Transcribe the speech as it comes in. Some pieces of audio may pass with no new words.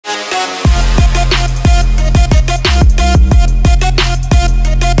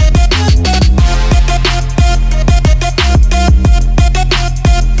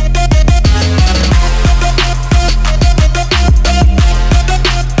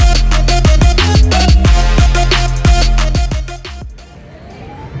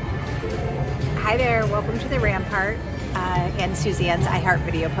Suzanne's iHeart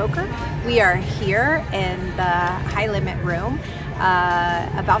Video Poker. We are here in the high limit room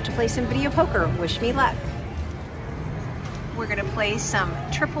about to play some video poker. Wish me luck. We're gonna play some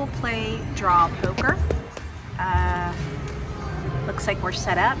triple play draw poker. Looks like we're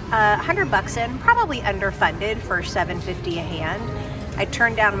set up. 100 bucks in, probably underfunded for $7.50 a hand. I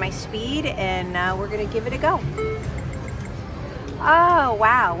turned down my speed and we're gonna give it a go. Oh,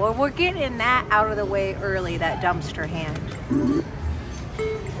 wow. Well, we're getting that out of the way early, that dumpster hand.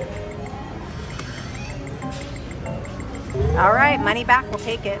 All right, money back, we'll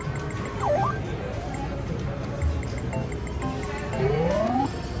take it.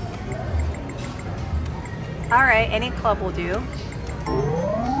 All right, any club will do.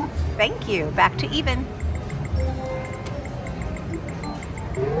 Thank you, back to even.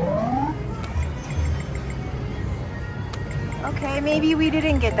 Okay, maybe we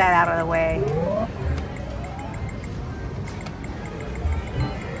didn't get that out of the way.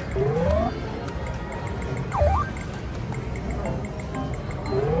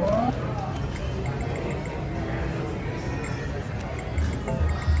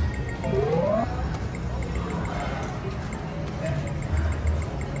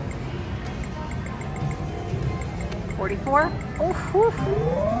 $44? Oof, oof.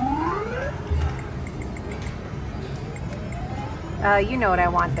 You know what I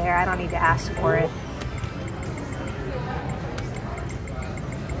want there. I don't need to ask for it.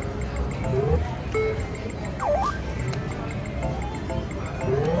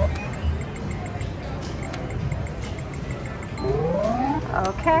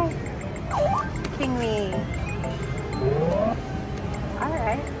 Okay. King me. All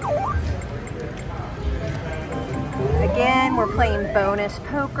right. Again, we're playing bonus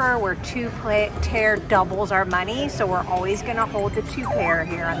poker where two pair doubles our money, so we're always going to hold the two pair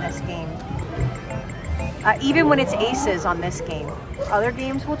here on this game. Even when it's aces on this game. Other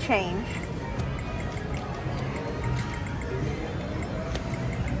games will change.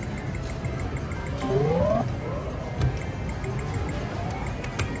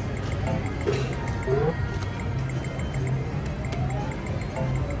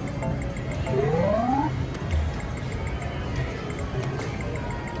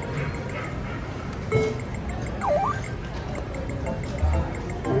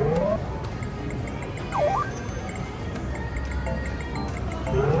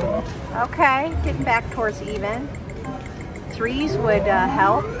 Okay, getting back towards even. Threes would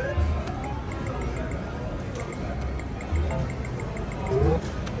help.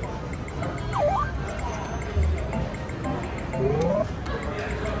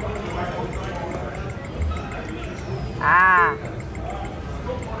 Ah.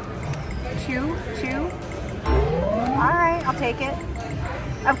 Two. All right, I'll take it.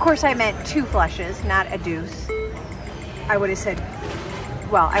 Of course I meant two flushes, not a deuce. I would have said,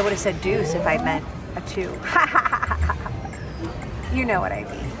 well, I would have said deuce if I meant a two. You know what I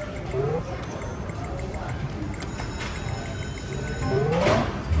mean.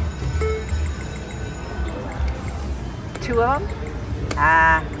 Two of them?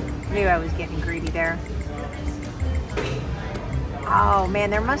 Ah, knew I was getting greedy there. Oh man,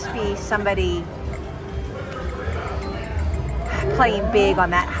 there must be somebody playing big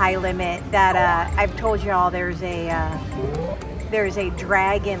on that high limit. That I've told y'all there's a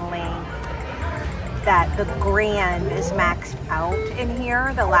dragon link that the grand is maxed out in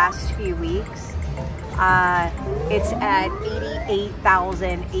here the last few weeks. It's at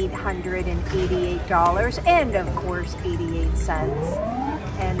 $88,888 and of course 88 cents.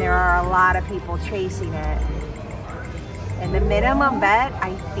 And there are a lot of people chasing it. And the minimum bet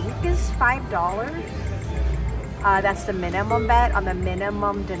I think is $5. That's the minimum bet on the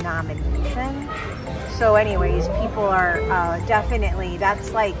minimum denomination. So anyways, people are definitely,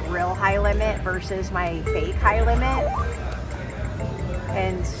 that's like real high limit versus my fake high limit.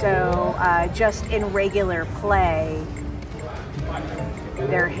 And so just in regular play,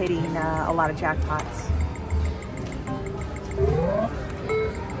 they're hitting a lot of jackpots.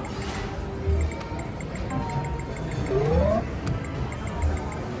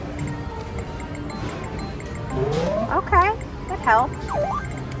 Okay, that helps.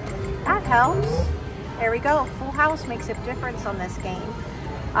 That helps. There we go. Full house makes a difference on this game.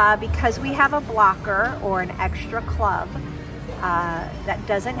 Because we have a blocker or an extra club, that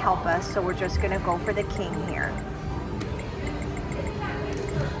doesn't help us, so we're just going to go for the king here.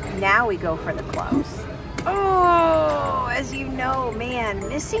 Now we go for the clubs. Oh, as you know, man,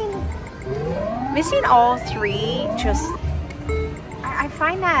 missing all three, just, I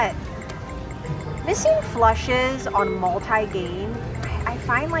find that missing flushes on multi-game, I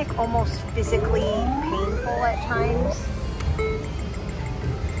find like almost physically painful at times.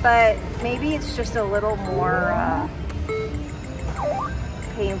 but maybe it's just a little more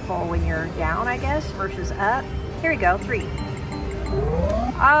painful when you're down, I guess, versus up. Here we go, 3.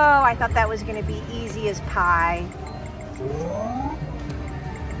 Oh, I thought that was gonna be easy as pie.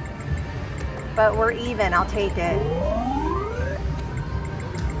 But we're even, I'll take it.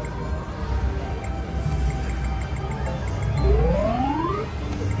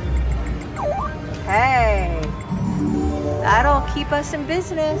 Hey, that'll keep us in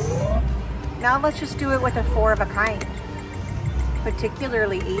business. Now let's just do it with a 4 of a kind,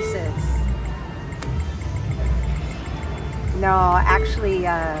 particularly aces. No, actually,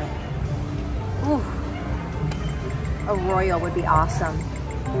 ooh, a royal would be awesome.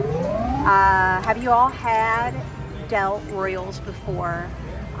 Have you all had dealt royals before?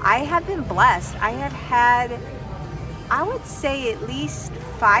 I have been blessed. I have had, I would say, at least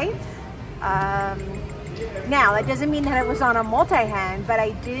 5. Now, that doesn't mean that it was on a multi-hand, but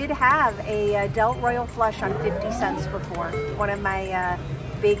I did have a dealt royal flush on 50 cents before. One of my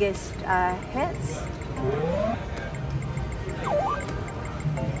biggest hits.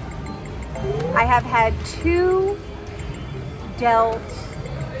 I have had 2 dealt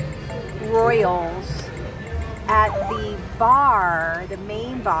royals at the bar, the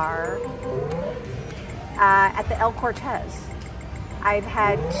main bar, at the El Cortez. I've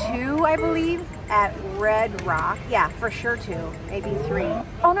had 2, I believe, at Red Rock. Yeah, for sure 2, maybe 3.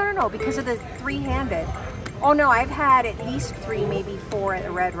 Oh, no, because of the 3-handed. Oh no, I've had at least 3, maybe 4 at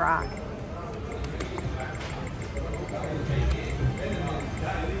the Red Rock.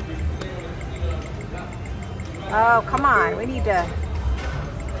 Oh, come on, we need to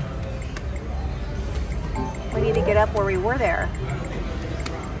get up where we were there.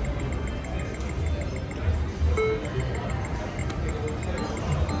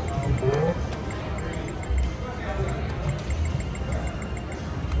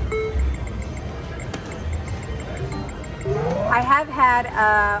 I have had,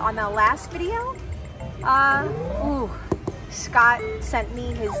 on the last video, Scott sent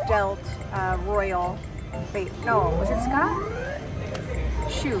me his dealt royal. Wait, no, was it Scott?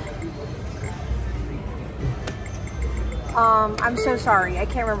 Shoot. I'm so sorry. I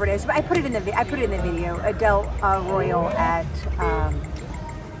can't remember what it is, but I put it in the video. A dealt royal at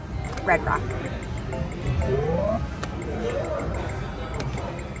Red Rock.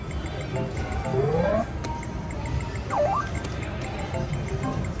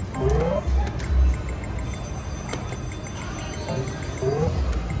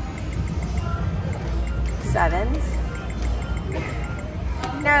 Sevens.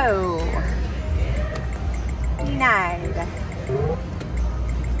 No. Denied.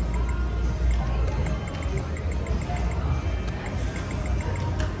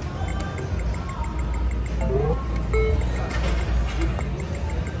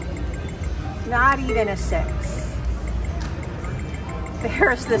 Not even a 6.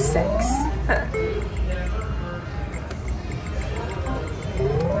 There's the 6.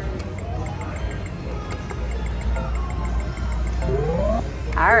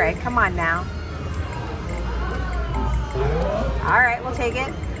 All right, come on now. All right, we'll take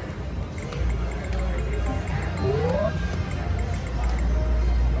it.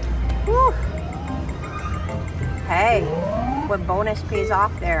 Whew. Hey, what bonus pays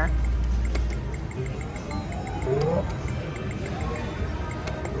off there?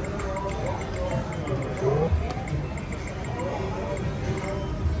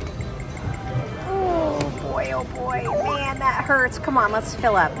 Oh boy, man, that hurts. Come on, let's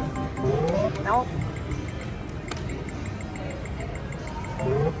fill up. Nope.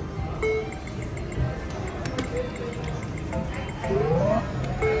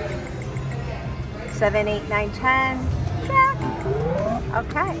 Seven, 8, 9, 10. Check.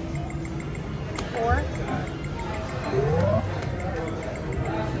 Okay. 4.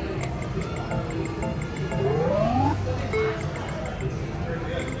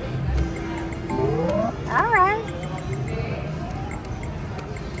 All right.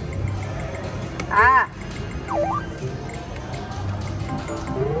 Ah.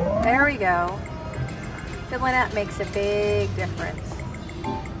 There we go. Filling up makes a big difference.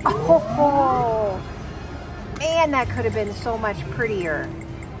 Oh, man, that could have been so much prettier.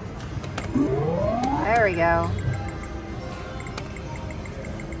 There we go.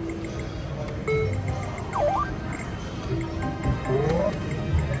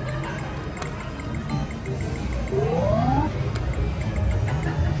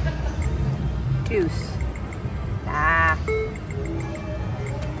 Deuce. Ah.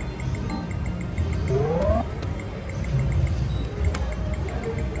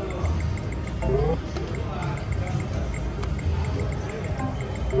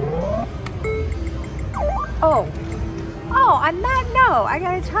 I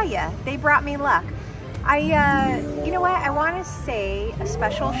gotta tell you, they brought me luck. You know what? I want to say a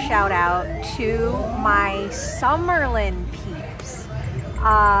special shout out to my Summerlin peeps,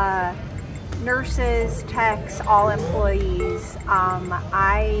 nurses, techs, all employees.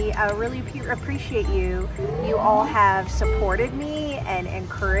 I really appreciate you. You all have supported me and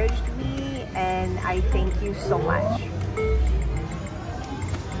encouraged me, and I thank you so much.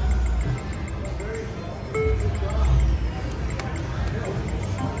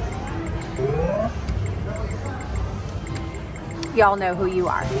 Y'all know who you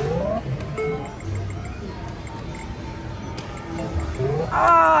are.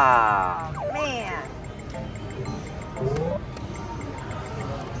 Oh, man.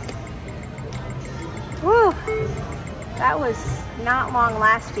 Whew. That was not long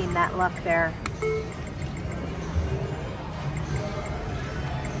lasting, that luck there.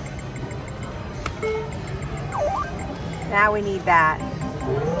 Now we need that.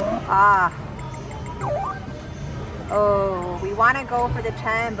 Ah. Oh, we want to go for the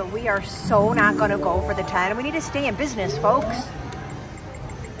 10, but we are so not going to go for the 10. We need to stay in business, folks.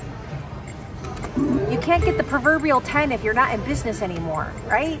 You can't get the proverbial 10 if you're not in business anymore,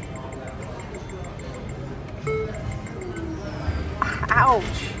 right? Ouch.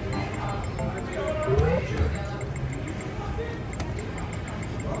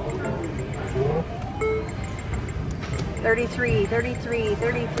 $33, $33,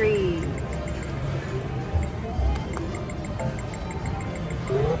 $33.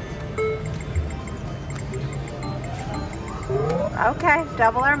 Okay,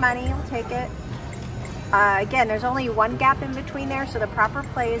 double our money, we'll take it. Again, there's only one gap in between there, so the proper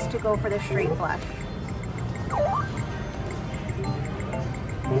play is to go for the straight flush.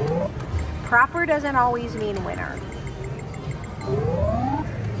 Proper doesn't always mean winner.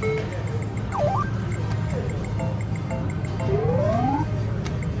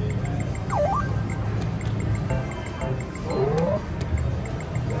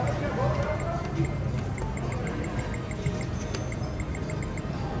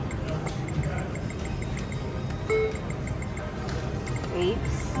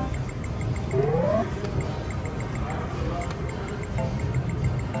 Eights.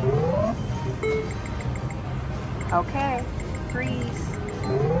 Okay, threes.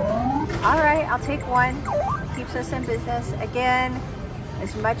 All right, I'll take one. Keeps us in business. Again,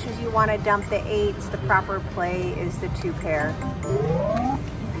 as much as you want to dump the eights, the proper play is the 2 pair.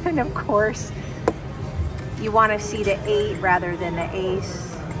 And of course, you want to see the 8 rather than the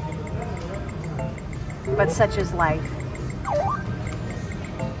ace. But such is life.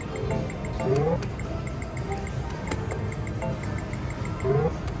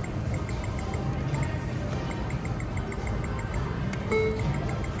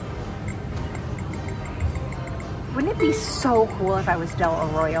 Wouldn't it be so cool if I was dealt a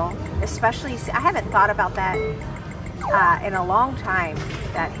royal? Especially, I haven't thought about that in a long time,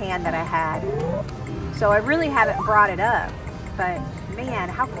 that hand that I had. So I really haven't brought it up. But man,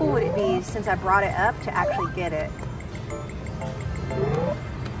 how cool would it be since I brought it up to actually get it?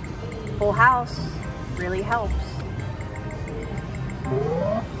 Full house really helps.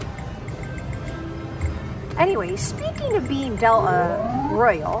 Anyway, speaking of being dealt a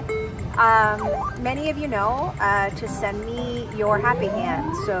royal, many of you know to send me your happy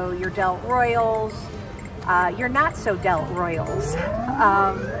hands. So your dealt royals, your not so dealt royals,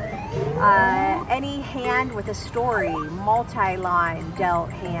 any hand with a story, multi-line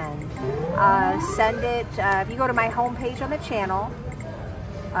dealt hand, send it. If you go to my homepage on the channel,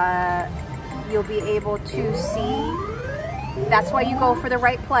 you'll be able to see. That's why you go for the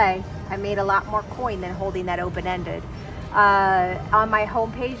right play. I made a lot more coin than holding that open-ended. On my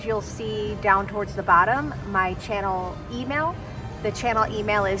homepage, you'll see down towards the bottom my channel email. The channel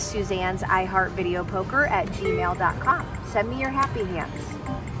email is Suzanne's iHeartVideoPoker@gmail.com. Send me your happy hands.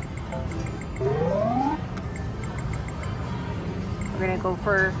 We're gonna go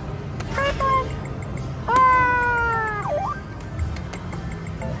for triplet. Ah!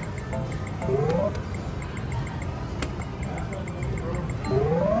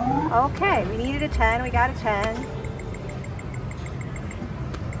 Okay, we needed a 10, we got a 10.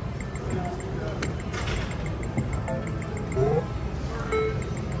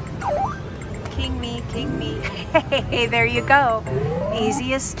 King me. Hey, there you go.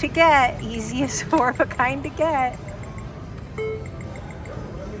 Easiest to get, easiest four of a kind to get.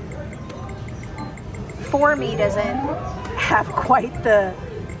 For me doesn't have quite the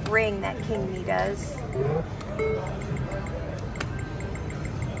ring that King me does.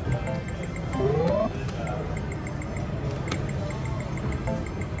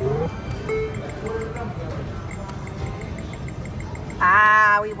 Ah.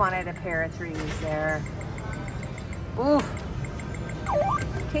 Ah, we wanted a pair of threes there. Ooh.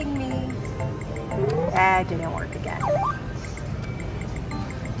 King me. That didn't work again.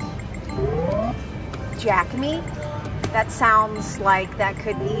 Jack me? That sounds like that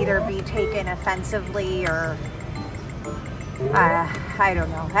could either be taken offensively or I don't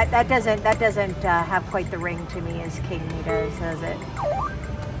know. That doesn't have quite the ring to me as king me does it?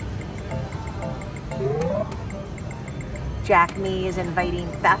 Jack me is inviting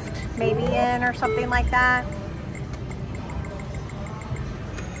theft maybe in or something like that.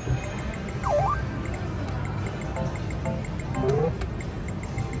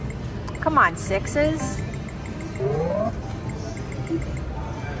 Come on, sixes.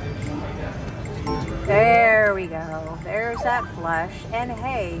 There we go. There's that flush. And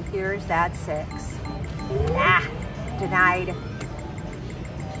hey, here's that six. Ah, denied.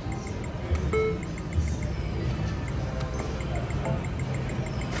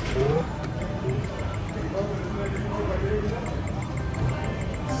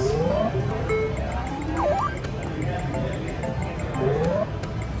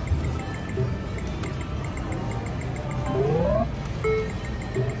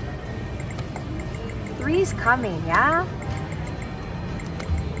 Three's coming, yeah?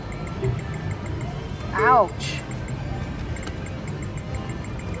 Ouch.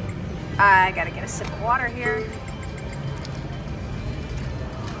 I gotta get a sip of water here.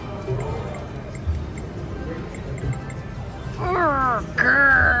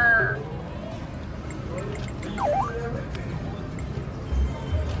 Grr.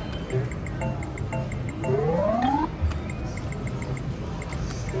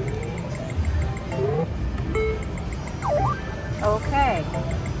 Okay.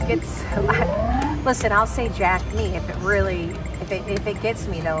 Listen, I'll say jack me if it really, if it gets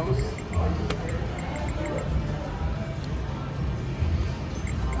me those.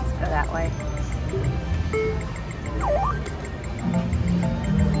 Let's go that way.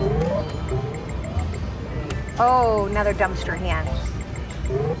 Oh, another dumpster hand.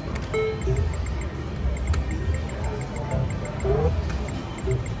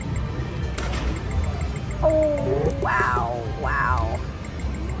 Oh, wow, wow.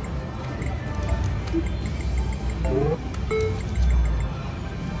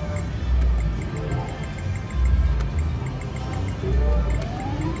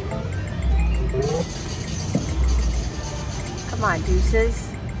 Come on, deuces.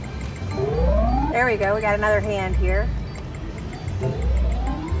 There we go, we got another hand here.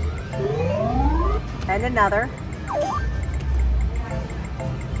 And another.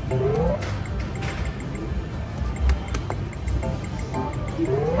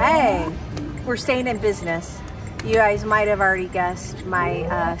 Hey, we're staying in business. You guys might have already guessed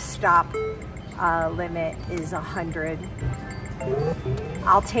my stop limit is 100.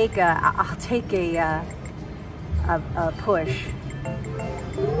 I'll take a push.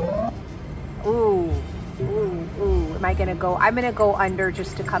 Ooh, ooh, ooh. Am I gonna go? I'm gonna go under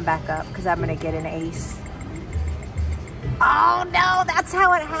just to come back up because I'm gonna get an ace. Oh no, that's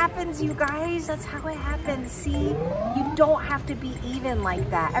how it happens, you guys. That's how it happens. See, you don't have to be even like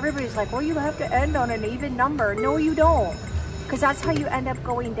that. Everybody's like, well, you have to end on an even number. No, you don't, because that's how you end up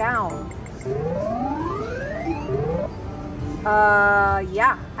going down.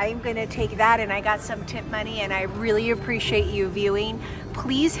 Yeah, I'm gonna take that, and I got some tip money, and I really appreciate you viewing.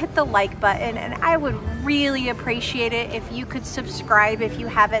 Please hit the like button, and I would really appreciate it if you could subscribe if you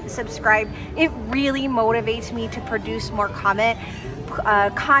haven't subscribed. It really motivates me to produce more content.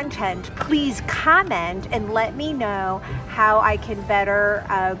 Please comment and let me know how I can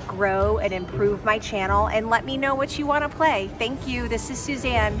better grow and improve my channel, and let me know what you want to play. Thank you. This is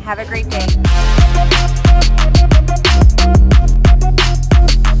Suzanne. Have a great day.